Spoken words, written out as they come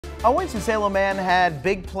A Winston-Salem man had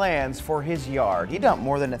big plans for his yard. He dumped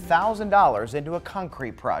more than $1,000 into a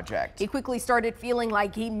concrete project. He quickly started feeling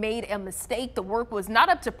like he made a mistake. The work was not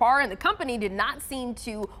up to par and the company did not seem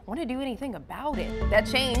to want to do anything about it. That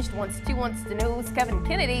changed once 2 Wants to Know's Kevin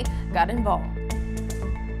Kennedy got involved.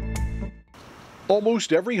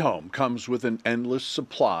 Almost every home comes with an endless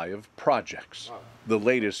supply of projects. The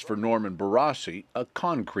latest for Norman Bourassa, a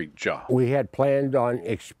concrete job. We had planned on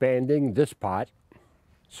expanding this part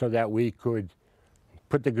so that we could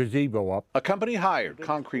put the gazebo up. A company hired,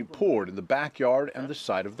 concrete poured in the backyard and the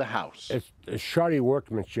side of the house. It's a shoddy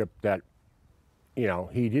workmanship that, you know,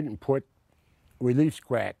 he didn't put relief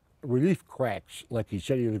cracks like he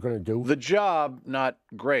said he was going to do. The job, not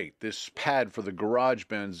great. This pad for the garage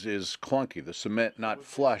bins is clunky. The cement not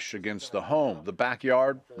flush against the home. The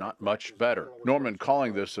backyard, not much better. Norman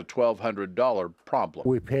calling this a $1,200 problem.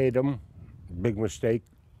 We paid him, big mistake.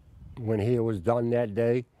 When he was done that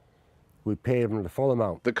day, we paid him the full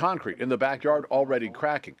amount. The concrete in the backyard already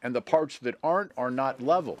cracking, and the parts that aren't are not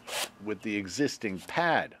level with the existing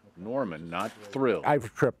pad. Norman not thrilled.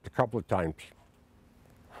 I've tripped a couple of times,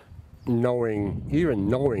 even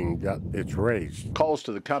knowing that it's raised. Calls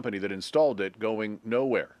to the company that installed it going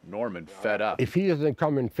nowhere. Norman fed up. If he doesn't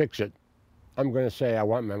come and fix it, I'm going to say I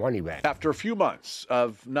want my money back. After a few months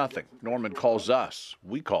of nothing, Norman calls us.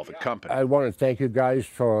 We call the company. I want to thank you guys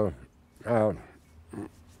for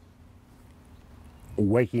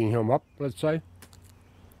waking him up, let's say,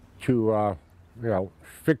 to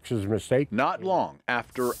fix his mistake. Not long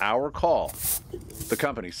after our call, the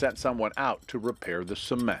company sent someone out to repair the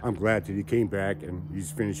cement. I'm glad that he came back and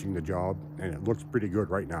he's finishing the job, and it looks pretty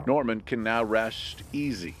good right now. Norman can now rest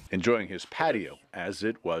easy, enjoying his patio as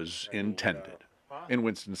it was intended. In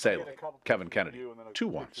Winston-Salem, Kevin Kennedy, 2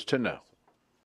 Wants to Know.